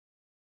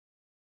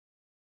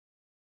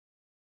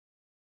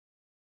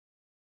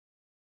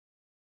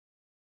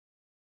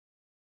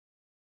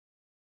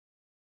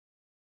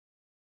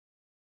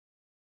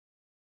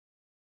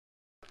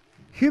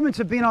Humans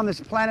have been on this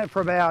planet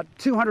for about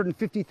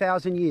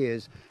 250,000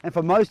 years, and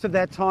for most of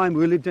that time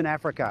we lived in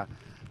Africa.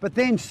 But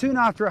then soon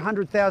after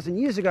 100,000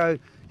 years ago,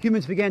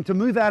 humans began to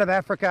move out of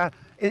Africa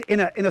in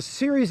a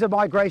series of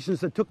migrations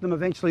that took them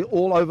eventually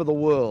all over the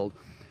world.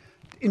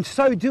 In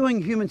so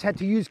doing, humans had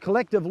to use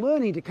collective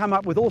learning to come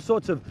up with all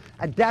sorts of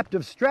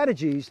adaptive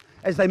strategies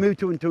as they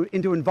moved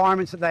into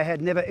environments that they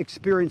had never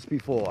experienced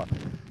before.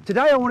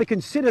 Today I want to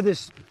consider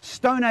this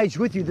Stone Age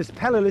with you, this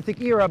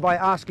Paleolithic era, by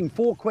asking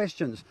 4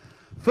 questions.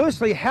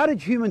 Firstly, how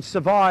did humans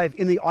survive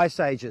in the Ice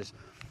Ages?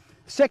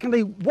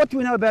 Secondly, what do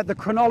we know about the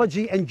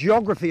chronology and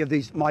geography of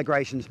these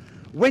migrations?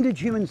 When did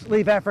humans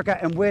leave Africa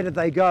and where did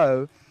they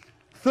go?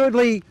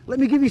 Thirdly, let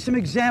me give you some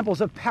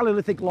examples of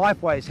Paleolithic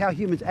lifeways, how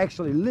humans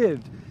actually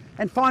lived.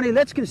 And finally,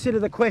 let's consider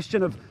the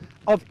question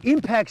of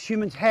impacts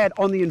humans had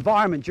on the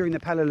environment during the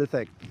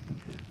Paleolithic.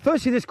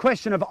 Firstly, this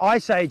question of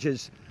Ice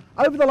Ages.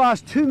 Over the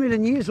last 2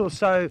 million years or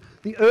so,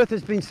 the Earth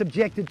has been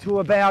subjected to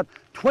about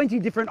 20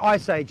 different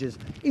Ice Ages,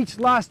 each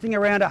lasting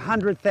around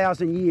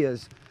 100,000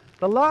 years.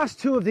 The last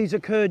 2 of these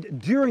occurred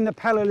during the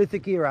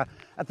Paleolithic era,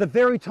 at the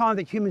very time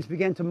that humans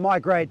began to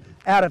migrate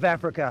out of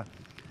Africa.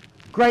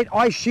 Great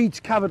ice sheets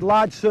covered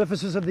large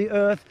surfaces of the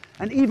Earth,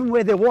 and even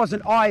where there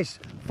wasn't ice,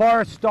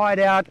 forests died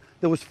out,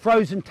 there was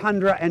frozen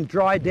tundra and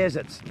dry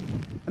deserts.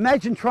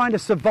 Imagine trying to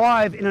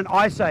survive in an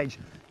ice age,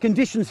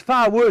 conditions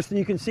far worse than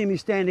you can see me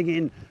standing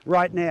in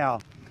right now.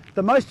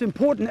 The most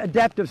important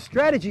adaptive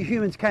strategy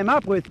humans came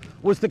up with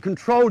was the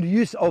controlled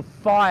use of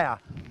fire.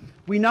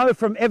 We know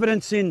from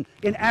evidence in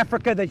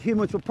Africa that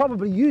humans were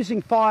probably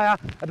using fire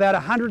about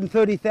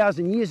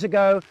 130,000 years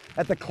ago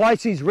at the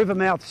Clyces River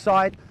mouth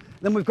site.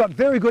 Then we've got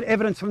very good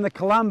evidence from the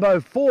Colombo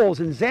Falls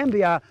in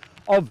Zambia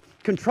of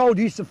controlled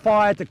use of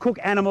fire to cook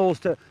animals,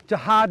 to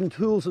harden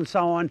tools and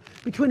so on,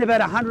 between about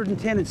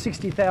 110 and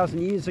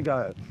 60,000 years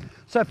ago.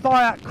 So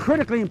fire,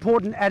 critically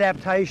important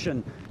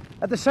adaptation.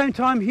 At the same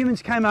time,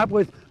 humans came up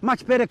with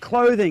much better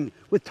clothing,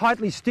 with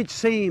tightly stitched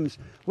seams,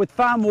 with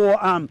far more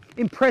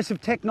impressive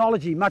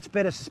technology, much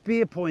better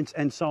spear points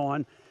and so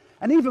on.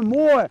 And even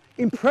more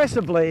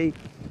impressively,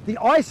 the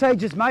Ice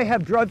Ages may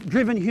have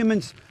driven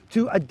humans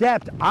to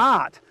adapt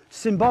art.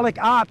 Symbolic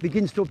art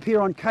begins to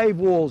appear on cave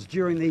walls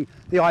during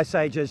the Ice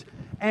Ages.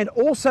 And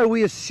also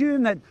we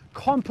assume that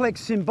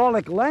complex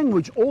symbolic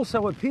language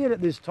also appeared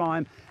at this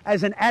time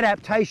as an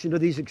adaptation to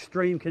these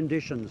extreme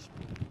conditions.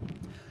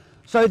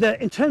 So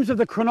in terms of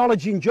the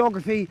chronology and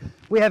geography,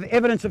 we have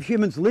evidence of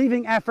humans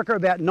leaving Africa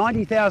about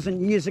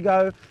 90,000 years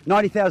ago,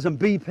 90,000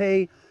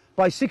 BP.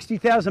 By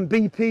 60,000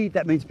 BP,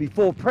 that means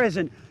before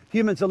present,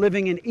 humans are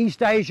living in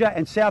East Asia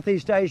and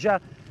Southeast Asia.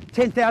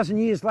 10,000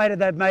 years later,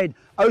 they've made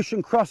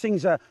ocean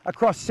crossings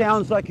across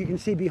sounds like you can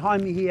see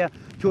behind me here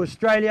to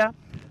Australia.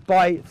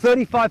 By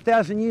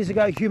 35,000 years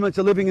ago, humans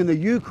are living in the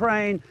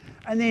Ukraine.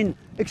 And then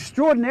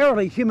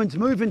extraordinarily, humans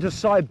move into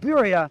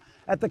Siberia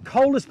at the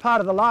coldest part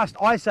of the last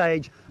ice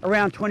age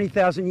around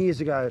 20,000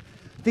 years ago.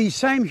 These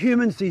same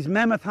humans, these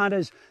mammoth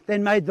hunters,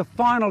 then made the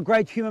final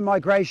great human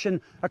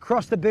migration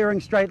across the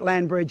Bering Strait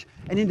land bridge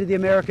and into the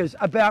Americas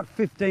about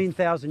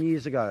 15,000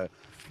 years ago.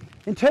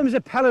 In terms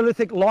of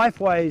Paleolithic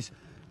lifeways,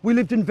 we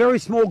lived in very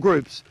small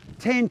groups,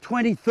 10,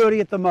 20, 30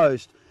 at the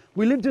most.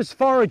 We lived as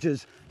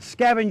foragers,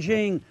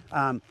 scavenging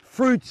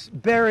fruits,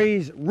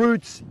 berries,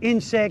 roots,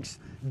 insects,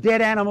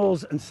 dead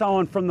animals, and so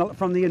on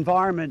from the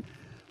environment.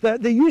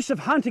 The use of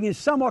hunting is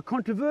somewhat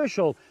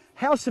controversial.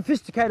 How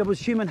sophisticated was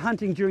human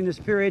hunting during this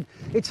period?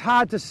 It's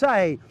hard to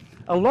say.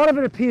 A lot of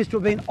it appears to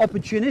have been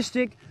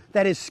opportunistic,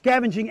 that is,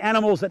 scavenging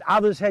animals that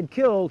others had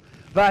killed,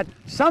 but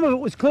some of it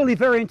was clearly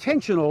very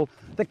intentional.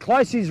 The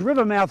Clyces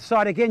River mouth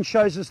site again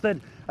shows us that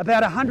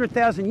about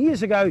 100,000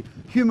 years ago,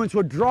 humans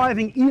were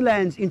driving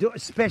elands into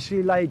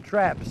specially laid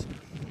traps.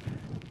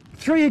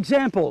 3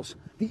 examples.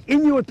 The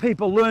Inuit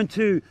people learned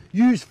to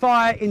use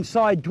fire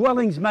inside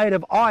dwellings made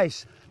of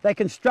ice. They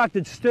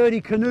constructed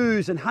sturdy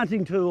canoes and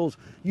hunting tools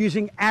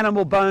using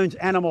animal bones,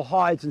 animal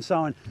hides and so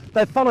on.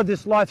 They followed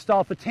this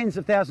lifestyle for tens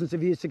of thousands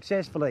of years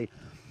successfully.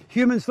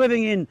 Humans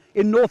living in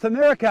North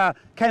America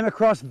came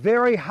across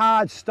very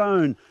hard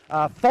stone,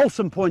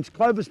 Folsom points,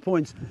 Clovis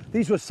points.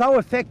 These were so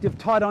effective,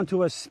 tied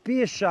onto a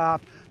spear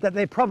shaft, that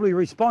they're probably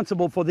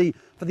responsible for the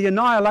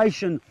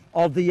annihilation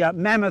of the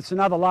mammoths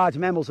and other large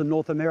mammals in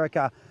North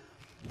America.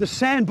 The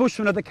sand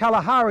bushmen of the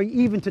Kalahari,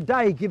 even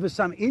today, give us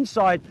some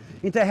insight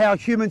into how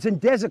humans in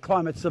desert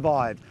climates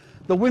survived.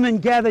 The women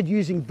gathered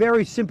using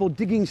very simple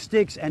digging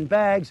sticks and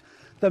bags.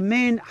 The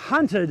men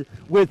hunted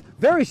with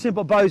very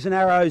simple bows and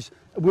arrows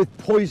with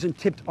poison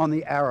tipped on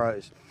the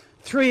arrows.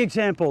 3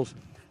 examples.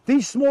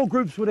 These small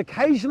groups would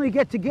occasionally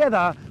get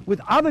together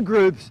with other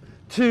groups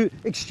to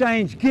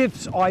exchange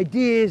gifts,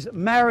 ideas,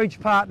 marriage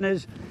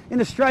partners.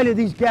 In Australia,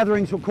 these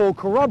gatherings were called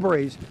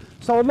corroborees.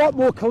 So a lot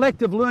more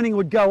collective learning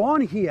would go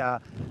on here.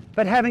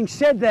 But having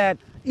said that,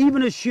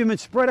 even as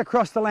humans spread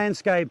across the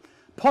landscape,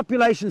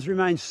 populations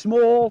remain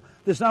small,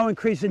 there's no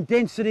increase in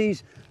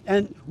densities,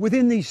 and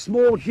within these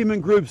small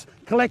human groups,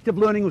 collective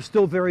learning was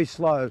still very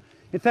slow.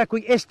 In fact,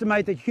 we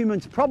estimate that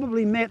humans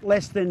probably met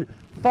less than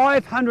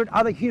 500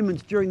 other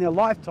humans during their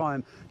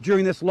lifetime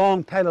during this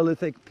long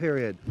Paleolithic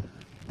period.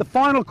 The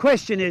final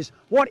question is,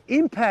 what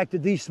impact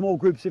did these small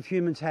groups of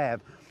humans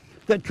have?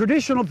 The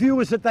traditional view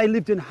is that they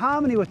lived in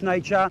harmony with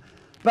nature,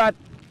 but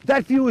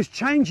that view is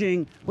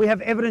changing. We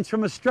have evidence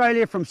from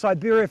Australia, from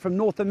Siberia, from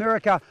North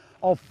America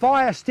of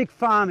fire stick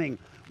farming,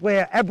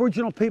 where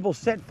Aboriginal people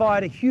set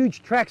fire to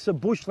huge tracts of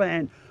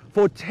bushland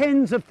for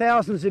tens of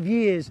thousands of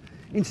years.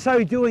 In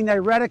so doing, they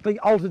radically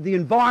altered the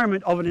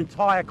environment of an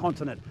entire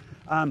continent,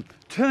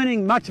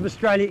 turning much of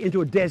Australia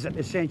into a desert,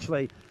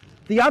 essentially.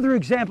 The other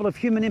example of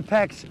human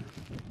impacts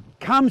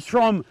comes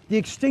from the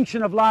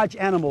extinction of large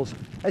animals.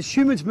 As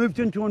humans moved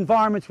into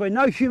environments where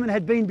no human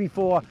had been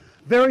before,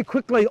 very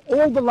quickly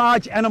all the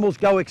large animals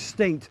go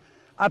extinct.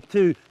 Up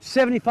to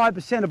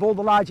 75% of all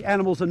the large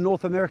animals in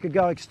North America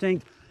go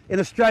extinct. In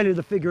Australia,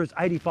 the figure is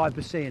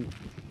 85%.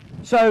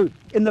 So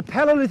in the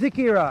Paleolithic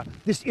era,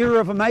 this era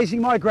of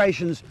amazing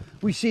migrations,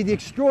 we see the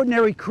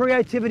extraordinary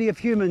creativity of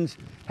humans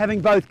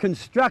having both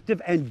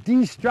constructive and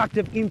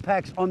destructive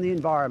impacts on the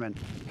environment.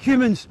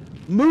 Humans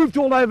moved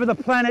all over the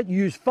planet,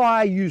 used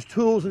fire, used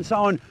tools and so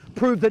on,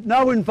 proved that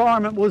no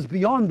environment was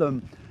beyond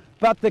them.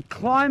 But the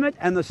climate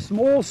and the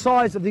small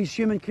size of these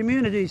human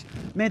communities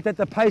meant that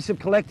the pace of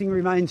collecting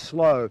remained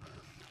slow.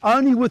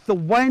 Only with the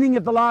waning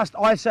of the last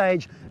ice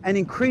age and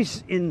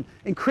increases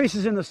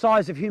in the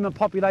size of human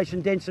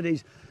population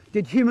densities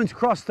did humans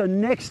cross the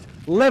next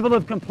level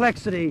of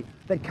complexity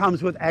that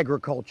comes with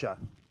agriculture.